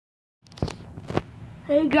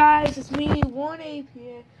Hey guys, it's me, 1Ape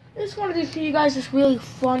here. I just wanted to show you guys this really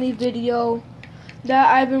funny video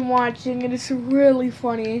that I've been watching, and it's really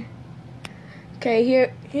funny. Okay,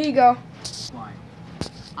 here you go. Why?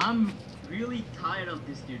 I'm really tired of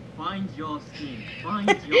this, dude. Find your skin. Find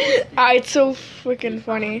your skin. It's so freaking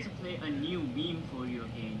funny. I want to play a new meme for you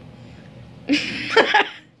again.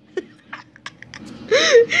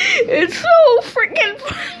 It's so freaking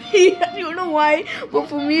funny. I don't know why, but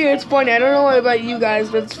for me it's funny. I don't know about you guys,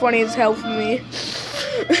 but it's funny as hell for me.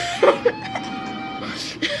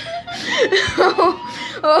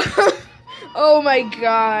 Oh my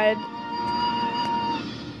god.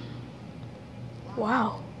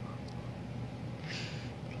 Wow.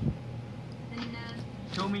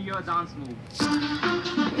 Show me your dance move.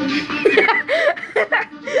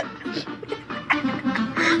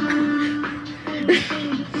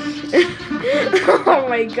 Oh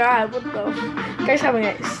my god, what the guy's having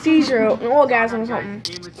a seizure, an orgasm or something.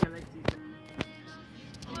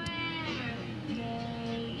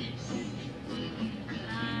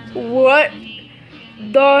 What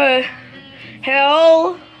the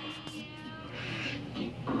hell?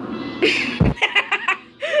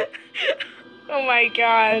 Oh my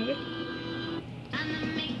god.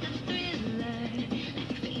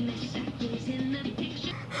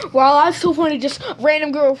 Wow, that's so funny. Just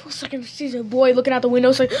random girl for a second sees a boy looking out the window.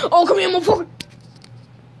 It's like, oh, come here, motherfucker.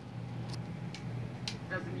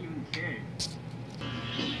 Doesn't even care.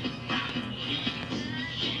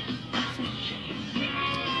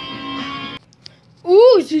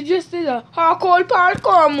 Ooh, she just did a hardcore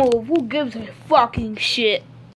parkour move. Who gives a fucking shit?